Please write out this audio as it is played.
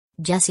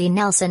Jesy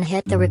Nelson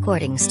hit the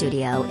recording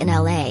studio in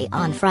LA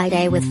on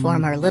Friday with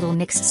former Little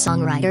Mix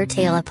songwriter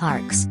Tayla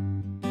Parx.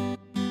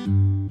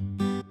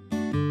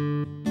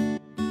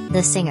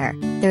 The singer,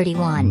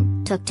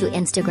 31, took to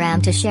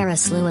Instagram to share a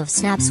slew of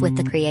snaps with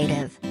the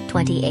creative,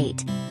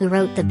 28, who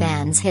wrote the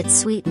band's hit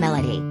Sweet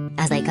Melody,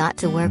 as they got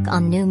to work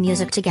on new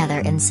music together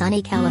in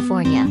sunny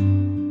California.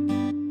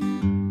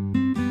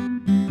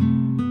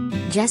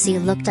 Jesy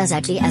looked as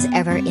edgy as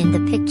ever in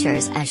the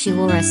pictures as she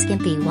wore a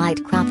skimpy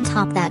white crop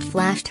top that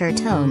flashed her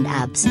toned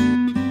abs.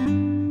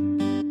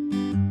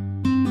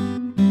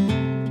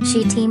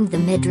 She teamed the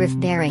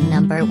midriff-baring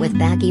number with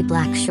baggy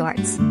black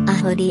shorts, a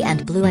hoodie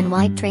and blue and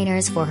white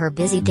trainers for her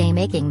busy day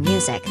making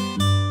music.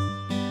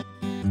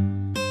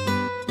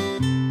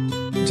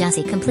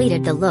 Jesy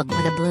completed the look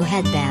with a blue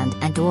headband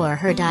and wore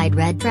her dyed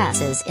red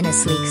dresses in a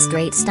sleek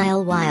straight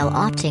style while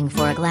opting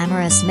for a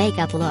glamorous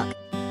makeup look.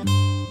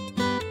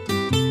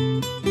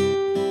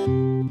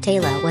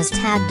 Tayla was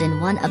tagged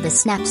in one of the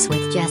snaps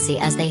with Jesy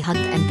as they hugged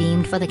and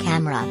beamed for the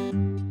camera.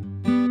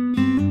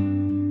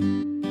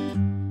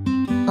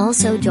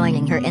 Also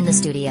joining her in the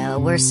studio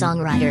were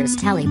songwriters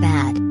Tayla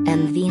Parx,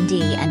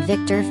 MVD and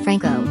Victor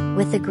Franco,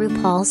 with the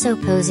group also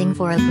posing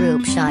for a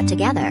group shot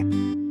together.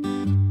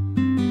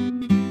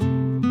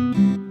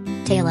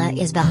 Tayla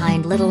is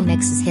behind Little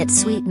Mix's hit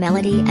Sweet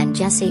Melody and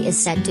Jesy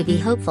is said to be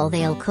hopeful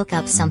they'll cook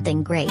up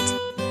something great.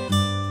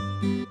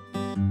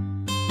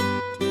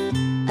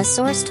 A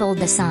source told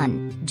The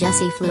Sun,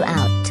 Jesy flew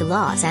out to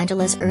Los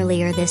Angeles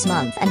earlier this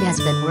month and has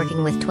been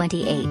working with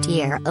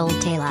 28-year-old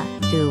Tayla,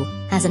 who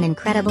has an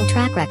incredible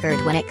track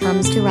record when it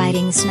comes to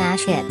writing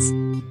smash hits.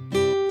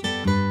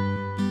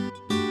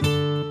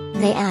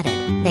 They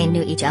added, they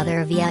knew each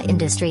other via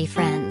industry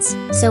friends,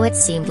 so it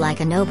seemed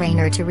like a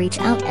no-brainer to reach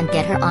out and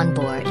get her on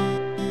board.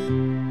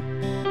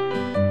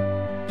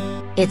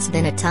 It's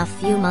been a tough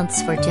few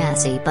months for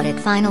Jesy, but it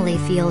finally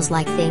feels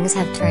like things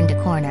have turned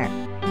a corner.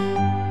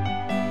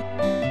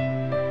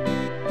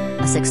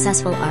 A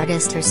successful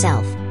artist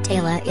herself,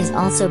 Tayla is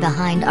also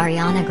behind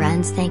Ariana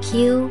Grande's Thank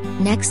You,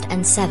 Next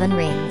and 7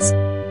 Rings.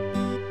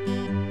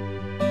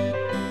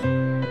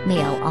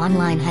 Mail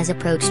Online has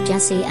approached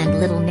Jesy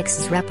and Little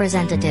Mix's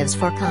representatives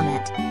for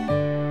comment.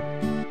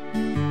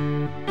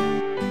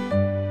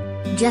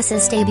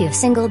 Jesy's debut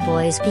single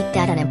Boys peaked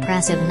at an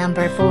impressive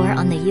number 4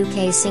 on the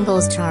UK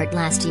singles chart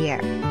last year,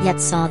 yet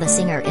saw the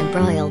singer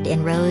embroiled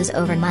in rows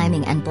over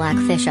miming and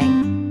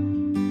blackfishing.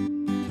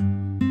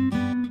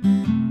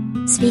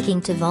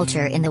 Speaking to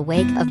Vulture in the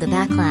wake of the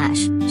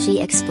backlash, she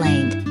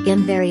explained,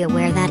 "I'm very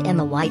aware that I'm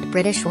a white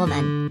British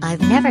woman,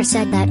 I've never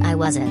said that I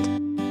wasn't.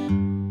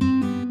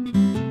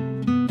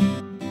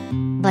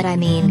 But I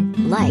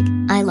mean, like,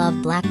 I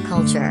love black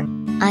culture.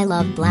 I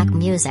love black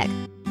music.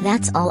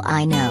 That's all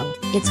I know,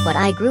 it's what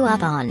I grew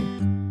up on."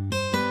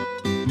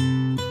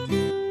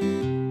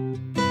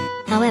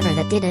 However,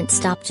 that didn't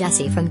stop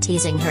Jesy from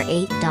teasing her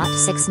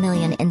 8.6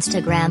 million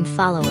Instagram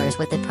followers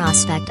with the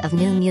prospect of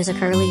new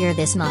music earlier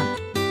this month.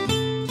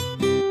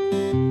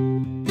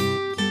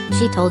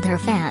 She told her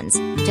fans,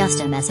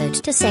 "Just a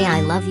message to say I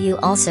love you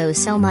all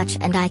so much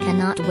and I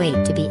cannot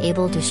wait to be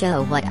able to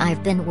show what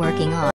I've been working on."